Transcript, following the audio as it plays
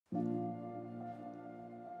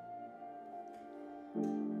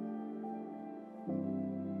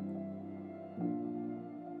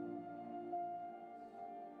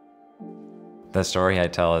The story I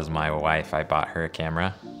tell is my wife. I bought her a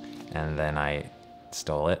camera and then I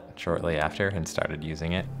stole it shortly after and started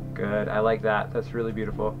using it. Good, I like that. That's really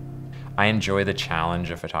beautiful. I enjoy the challenge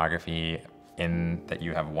of photography in that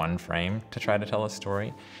you have one frame to try to tell a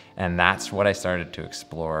story. And that's what I started to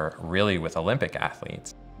explore really with Olympic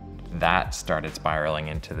athletes. That started spiraling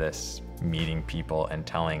into this meeting people and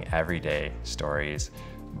telling everyday stories,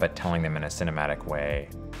 but telling them in a cinematic way.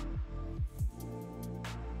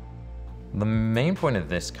 The main point of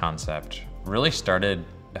this concept really started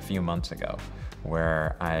a few months ago,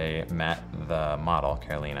 where I met the model,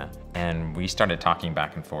 Carolina, and we started talking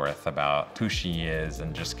back and forth about who she is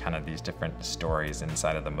and just kind of these different stories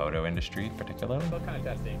inside of the moto industry, particularly. Still kind of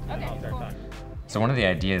testing. Okay, cool. So one of the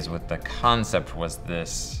ideas with the concept was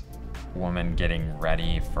this woman getting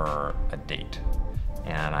ready for a date.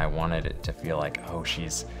 And I wanted it to feel like, oh,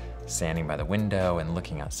 she's standing by the window and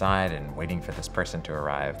looking outside and waiting for this person to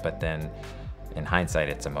arrive. But then in hindsight,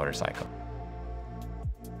 it's a motorcycle.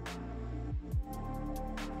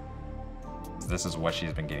 This is what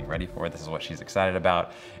she's been getting ready for. This is what she's excited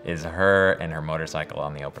about, is her and her motorcycle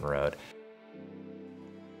on the open road.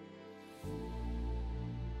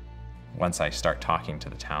 Once I start talking to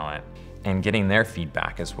the talent and getting their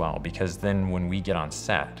feedback as well, because then when we get on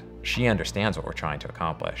set, she understands what we're trying to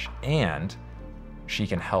accomplish and she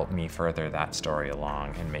can help me further that story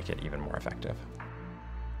along and make it even more effective.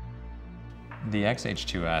 The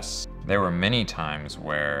X-H2S, there were many times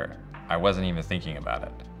where I wasn't even thinking about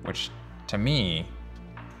it, which to me,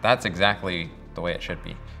 that's exactly the way it should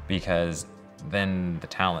be, because then the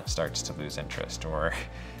talent starts to lose interest, or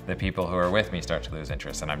the people who are with me start to lose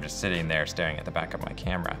interest, and I'm just sitting there staring at the back of my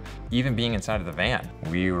camera. Even being inside of the van,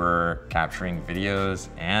 we were capturing videos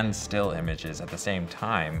and still images at the same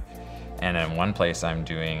time, and in one place I'm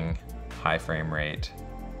doing high frame rate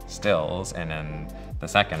stills, and in the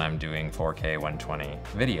second I'm doing 4K 120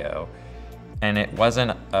 video. And it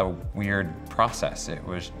wasn't a weird process. It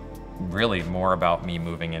was really more about me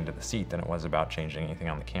moving into the seat than it was about changing anything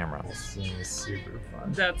on the camera. This scene is super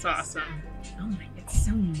fun. That's awesome. Oh my, it's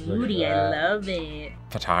so moody. I love it.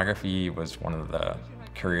 Photography was one of the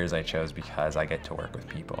careers I chose because I get to work with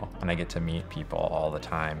people and I get to meet people all the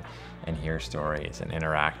time and hear stories and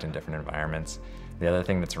interact in different environments. The other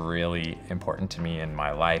thing that's really important to me in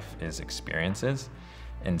my life is experiences.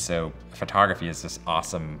 And so photography is this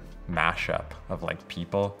awesome mashup of like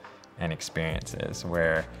people and experiences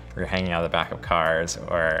where you're hanging out of the back of cars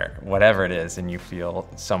or whatever it is and you feel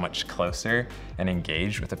so much closer and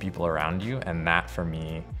engaged with the people around you. And that for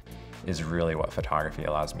me is really what photography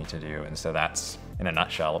allows me to do. And so that's, in a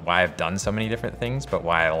nutshell, why I've done so many different things, but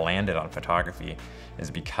why I landed on photography is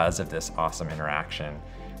because of this awesome interaction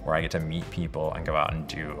where I get to meet people and go out and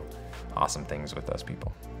do awesome things with those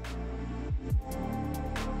people.